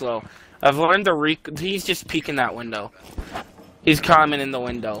shoots too slow. I've learned to he's just peeking that window. He's coming in the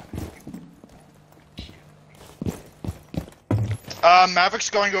window. Maverick's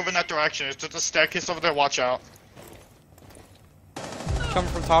going over in that direction. It's just a staircase over there. Watch out. Coming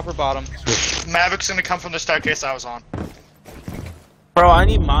from top or bottom? Maverick's gonna come from the staircase I was on. Bro, I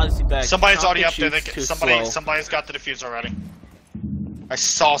need Mozzie back. Somebody's already Tachanka up there. shoots too Somebody's slow. got the diffuser already. I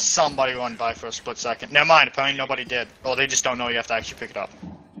saw somebody run by for a split second. Never mind. Apparently nobody did. Or they just don't know you have to actually pick it up.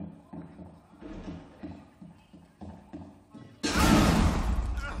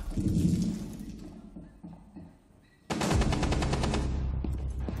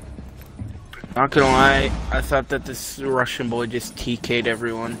 Not gonna lie, I thought that this Russian boy just TK'd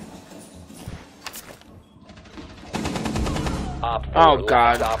everyone. Op 4, Oh last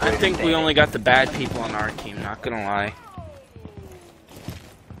god, I operator think we standing. only got the bad people on our team, not gonna lie.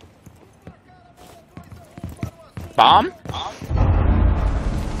 Bomb?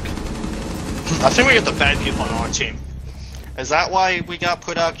 I think we got the bad people on our team. Is that why we got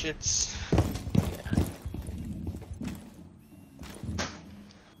put out? It's...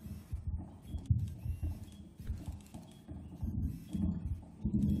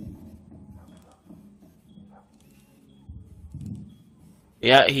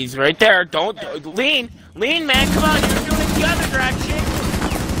 Yeah, he's right there. Don't lean, man. Come on, you're doing it the other direction.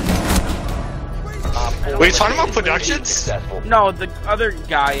 Op 4 Were you talking about eliminated. productions? Successful. No, the other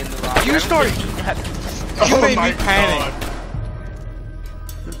guy in the rock. You started- You Oh made my me panic.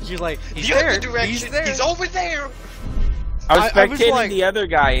 God. You're like, he's The there. other direction. He's there. He's over there. I was I was spectating like- the other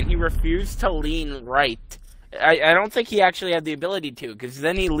guy, and he refused to lean right. I don't think he actually had the ability to, because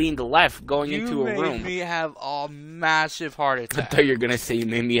then he leaned left, going You into a made room. me have a massive heart I attack. thought you were gonna say you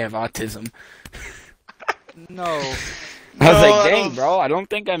made me have autism. No. I was No, like, I dang, don't- bro, I don't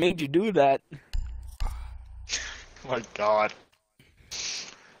think I made you do that. Oh my God.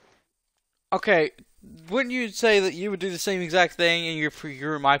 Okay, wouldn't you say that you would do the same exact thing and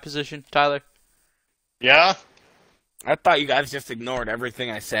you're in my position, Tyler? Yeah. I thought you guys just ignored everything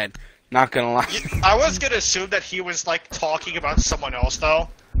I said. Not gonna lie. I was gonna assume that he was like talking about someone else though.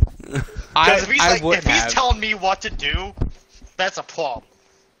 I Because if would if have. he's telling me what to do, that's a problem.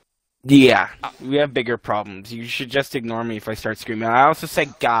 Yeah, we have bigger problems. You should just ignore me if I start screaming. I also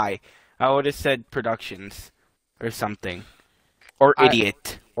said guy. I would have said productions. Or something. Or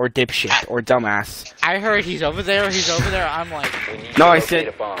idiot. Or dipshit. Or dumbass. I heard he's over there. He's over there. I'm like, We need No, to I locate said,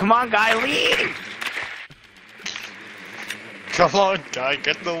 a bomb. come on, guy, lead! Come on, guy,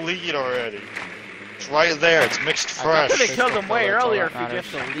 get the lead already. It's right there. It's mixed I fresh. could have killed him way That's all earlier that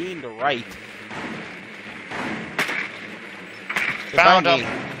if he matters. just leaned right. Found Behind him.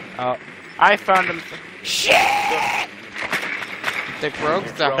 me. Oh, I found him. Shit! They broke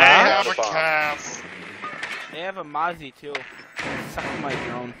the They hatch. have a calf. They have a Mozzie too. Suck my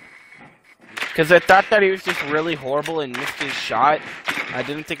drone. Because I thought that he was just really horrible and missed his shot. I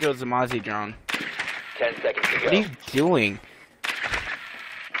didn't think it was a Mozzie drone. 10 seconds to go. What are you doing?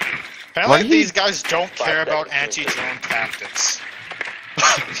 Apparently What? these guys don't 5 care about seconds. anti-drone tactics.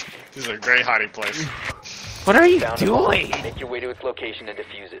 This is a great hiding place. What are you Found a bomb. doing? Make your way to its location and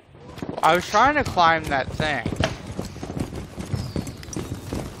defuse it. I was trying to climb that thing.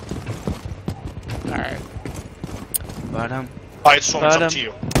 Alright. But Alright, Storm, it's But, up to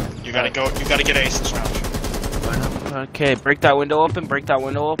you. You gotta go. You gotta get ace this round. Okay, break that window open. Break that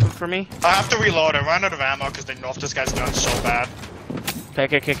window open for me. I have to reload. I ran out of ammo because they know if this guy's gun so bad.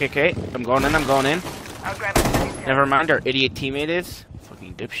 Okay. I'm going in. I'll grab it. Never mind, our idiot teammate is.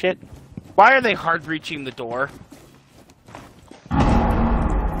 Fucking dipshit. Why are they hard breaching the door?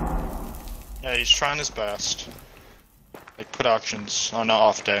 Yeah, he's trying his best. Like productions on an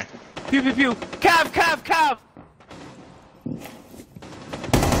off day. Pew pew pew! Cav!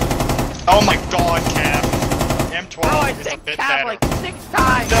 Oh my god, Cav. M12 Oh, I is a said bit Cav better. like 6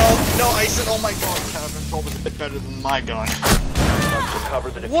 times! No, I said, oh my god, Cav, M12 is a bit better than my gun.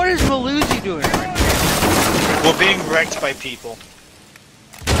 Recover the What is Maluzi doing right now? We're being wrecked by people.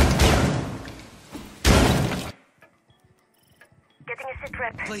 Getting a sit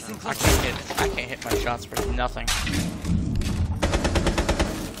rep. Placing I cluster. can't hit my shots for nothing.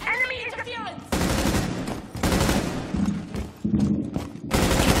 Enemy interference.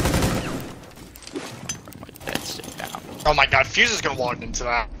 My dead sit down. Oh my god, Fuse is gonna walk into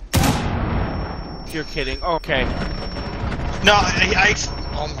that. You're kidding. Okay. No,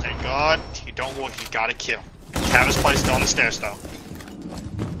 oh my god, you don't walk, you gotta kill. Cav is placed on the stairs though.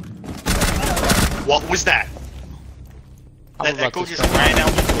 What was that? I'm That about echo to just spend- ran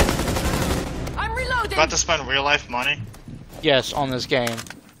out the door. I'm reloading. About to spend real life money? Yes, on this game.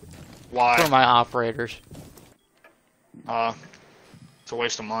 Why? For my operators. It's a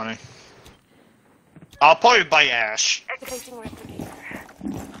waste of money. I'll probably buy Ash. Activating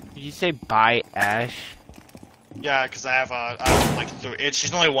replicator. Did you say buy Ash? Yeah, because I have like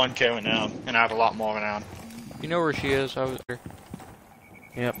she's only 1K right now, and I have a lot more now. You know where she is? I was there.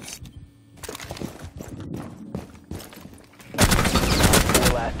 Yep.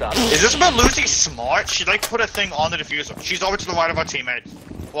 last stop. Is this about losing smart? She like put a thing on the diffuser. She's over to the right of our teammate.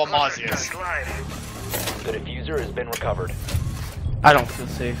 Well, Mozzie is. The diffuser has been recovered. I don't feel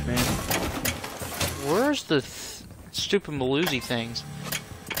safe, man. Where's the stupid Maluzi things?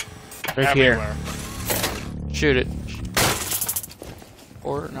 Right here. Everywhere. Shoot it.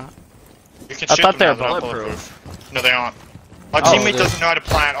 Or not. You can I shoot thought them they now, were they're not bulletproof. No, they aren't. Our Oh, teammate they- doesn't know how to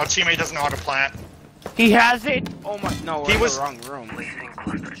plant. Our teammate doesn't know how to plant. He has it! Oh my, no, He we're was- in the wrong room.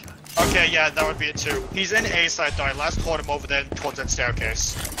 Okay, yeah, that would be it too. He's in A side though. I last caught him over there towards that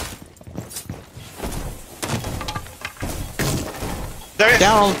staircase. There he is.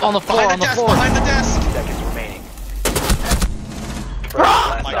 Down on the floor, Behind on the the desk, floor. behind the desk. Seconds remaining.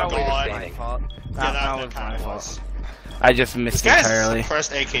 Oh my Last operator god. standing. Yeah, That was that my kinda fault. was. I just This missed guy's entirely.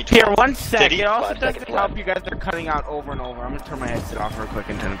 first AK-12. Here, one sec. Did he? It also 5 doesn't seconds help left. you guys are cutting out over and over. I'm gonna turn my headset off real quick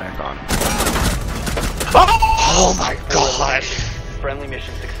and turn it back on. Oh my god. Friendly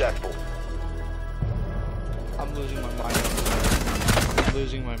mission successful. I'm losing my mind on I'm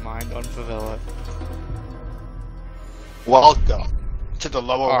losing my mind on Favela. Welcome to the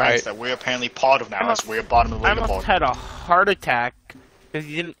lower All ranks right. that we're apparently part of now, Almost- as we're bottom of the I almost leaderboard. had a heart attack because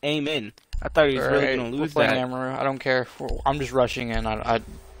he didn't aim in. I thought he was really Alright, gonna we're lose playing that. Amaru. I don't care. I'm just rushing in.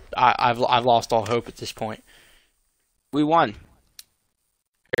 I've lost all hope at this point. We won.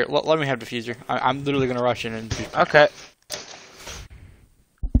 Here, let me have diffuser. I'm literally gonna rush in and. Okay.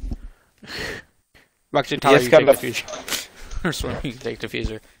 Actually, Tyler, Yes, you take come diffuser. Or Swim, you can take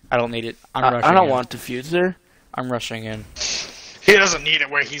diffuser. I don't need it. I'm rushing. I don't in. want diffuser. I'm rushing in. He doesn't need it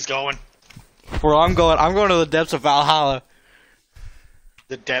where he's going. Where I'm going to the depths of Valhalla.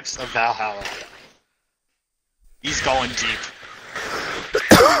 The depths of Valhalla. He's going deep.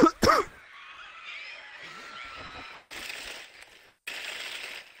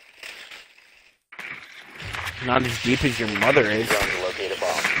 Not as deep as your mother is. Drone to locate a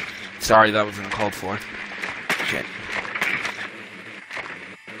bomb. Sorry, that was uncalled for. Shit.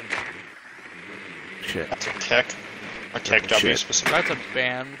 Shit. That's a kick. A kick W Shit. specific. That's a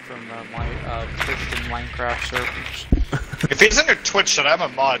ban from my Christian Minecraft servers. If he's in your Twitch chat, I'm a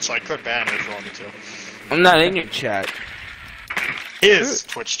mod, so I could ban him if you want me to. I'm not in your chat. His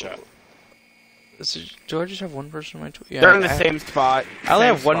Twitch chat. Do I just have one person on my Twitch? Yeah, They're in the same spot. I only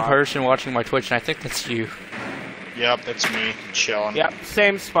Same have one spot. person watching my Twitch, and I think that's you. Yep, it's me, chilling. Yep,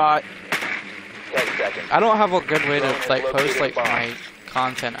 same spot. 10 seconds. I don't have a good way to Drone has like post located like bomb. my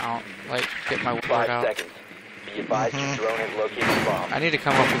content out, like get my work 5 out. seconds. Be advised your drone has located a bomb. I need to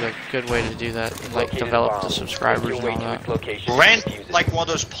come up with a good way to do that, and, like Located a develop bomb. the subscribers Make and your all way to that. its location and Rent defuse it. like one of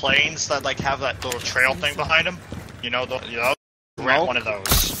those planes that like have that little trail thing behind them. You know, rent Smoke? one of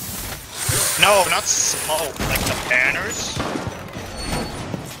those. No, not smoke. Like the banners.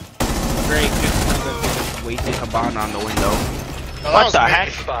 Great. Just wasted a bomb on the window. No, that What was the me. heck?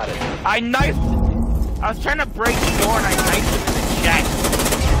 Spotted. I knifed. I was trying to break the door and I knifed him in the chest.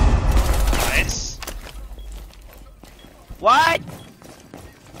 Nice. What?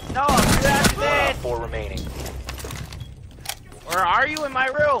 No, that's it. 4 remaining. Or are you in my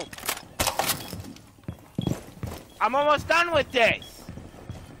room? I'm almost done with this.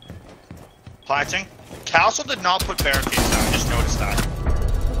 Planting. Castle did not put barricades down. Just noticed that.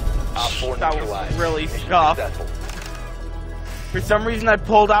 Op 4 That was neutralized. really Mission tough. successful. For some reason, I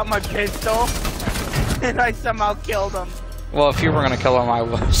pulled out my pistol, and I somehow killed him. Well, if you were gonna kill him, I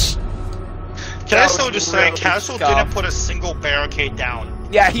was. Can I That still was just say, really Castle tough. didn't put a single barricade down.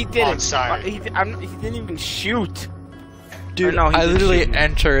 Yeah, he didn't. On side. He didn't even shoot. Dude, no, he I did literally shoot.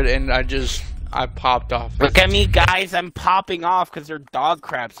 entered and I popped off. Look at me, guys. I'm popping off because they're dog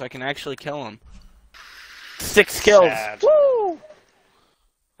crap, so I can actually kill them. 6 kills. Sad. Woo!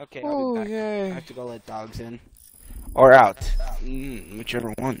 Okay, I'll Oh, be back. yay. I have to go let dogs in. Or out.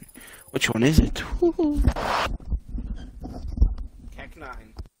 Whichever one. Which one is it? Heck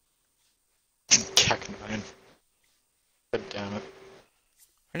 9. Keck 9. God damn it.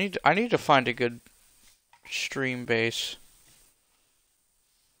 I need to find a good stream base.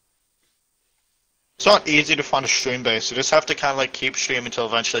 It's not easy to find a stream base. You just have to kind of like keep streaming until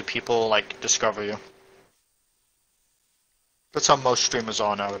eventually people like discover you. That's how most streamers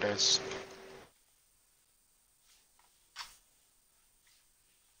are nowadays.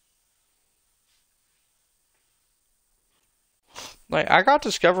 Like, I got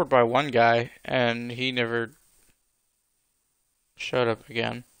discovered by one guy, and he never showed up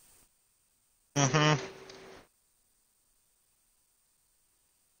again. Mm-hmm.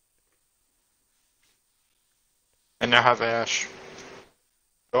 And now have Ash.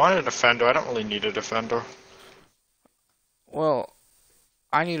 I want a defender. I don't really need a defender. Well,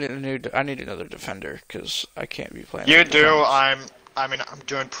 I need another defender because I can't be playing. You with do. defenders. I'm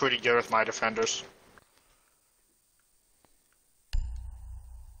doing pretty good with my defenders.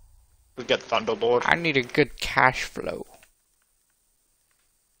 We get Thunderlord. I need a good cash flow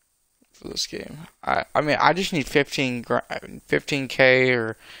for this game. I mean, I just need 15K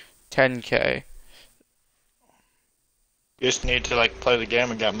or 10K. You just need to like play the game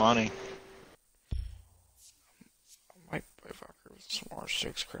and get money. I might buy Valkyrie with some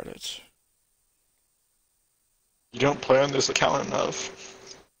R6 credits. You don't play on this account enough.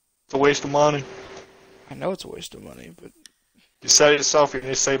 It's a waste of money. I know it's a waste of money, but You said it yourself. You need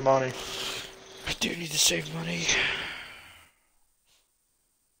to save money. I do need to save money.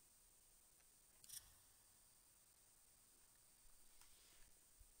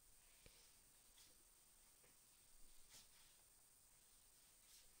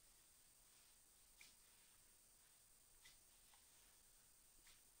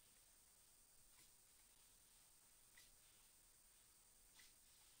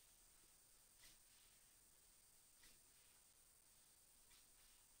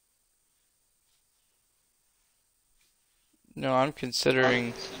 No, I'm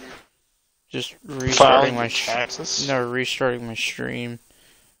considering just restarting my taxes. restarting my stream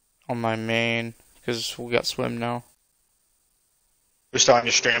on my main because we got swim now. You're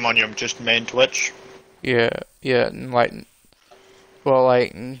starting to stream on your just main Twitch. Yeah, and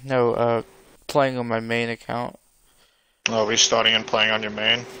playing on my main account. Oh, restarting and playing on your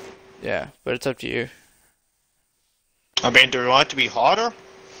main. Yeah, but it's up to you. I mean, do we want it to be harder?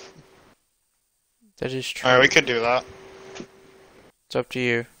 That is true. Alright, we could do that. It's up to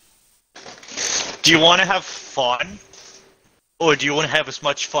you. Do you want to have fun? Or do you want to have as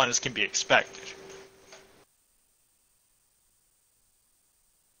much fun as can be expected?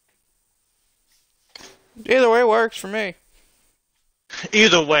 Either way works for me.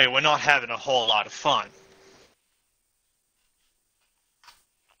 Either way, we're not having a whole lot of fun.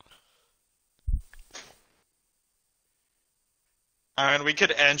 And we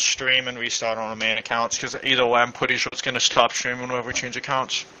could end stream and restart on our main accounts, because either way, I'm pretty sure it's going to stop streaming whenever we change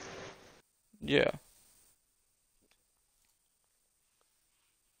accounts. Yeah.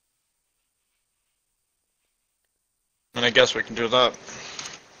 And I guess we can do that.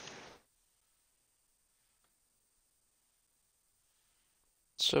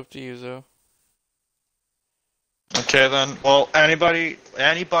 It's up to you, though. Okay then. Well, anybody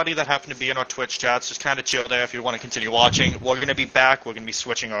that happened to be in our Twitch chats, just kind of chill there if you want to continue watching. We're gonna be back. We're gonna be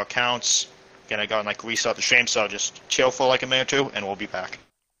switching our accounts. Gonna go and like restart the stream. So just chill for like a minute or two, and we'll be back.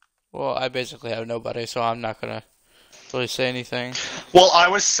 Well, I basically have nobody, so I'm not gonna really say anything. Well, I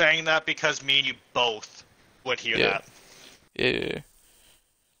was saying that because me and you both would hear Yeah. that.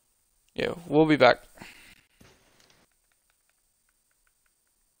 Yeah, we'll be back.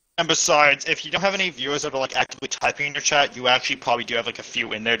 And besides, if you don't have any viewers that are like actively typing in your chat, you actually probably do have like a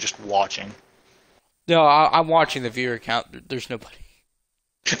few in there just watching. No, I'm watching the viewer count. There's nobody.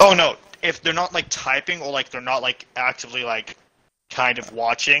 Oh no, if they're not like typing or like they're not like actively like kind of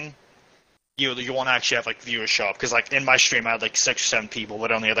watching, you won't actually have like viewers show up because like in my stream I had like 6 or 7 people,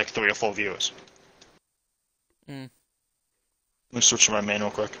 but only had like 3 or 4 viewers. Mm. Let me switch to my main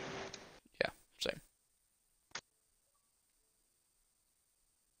real quick.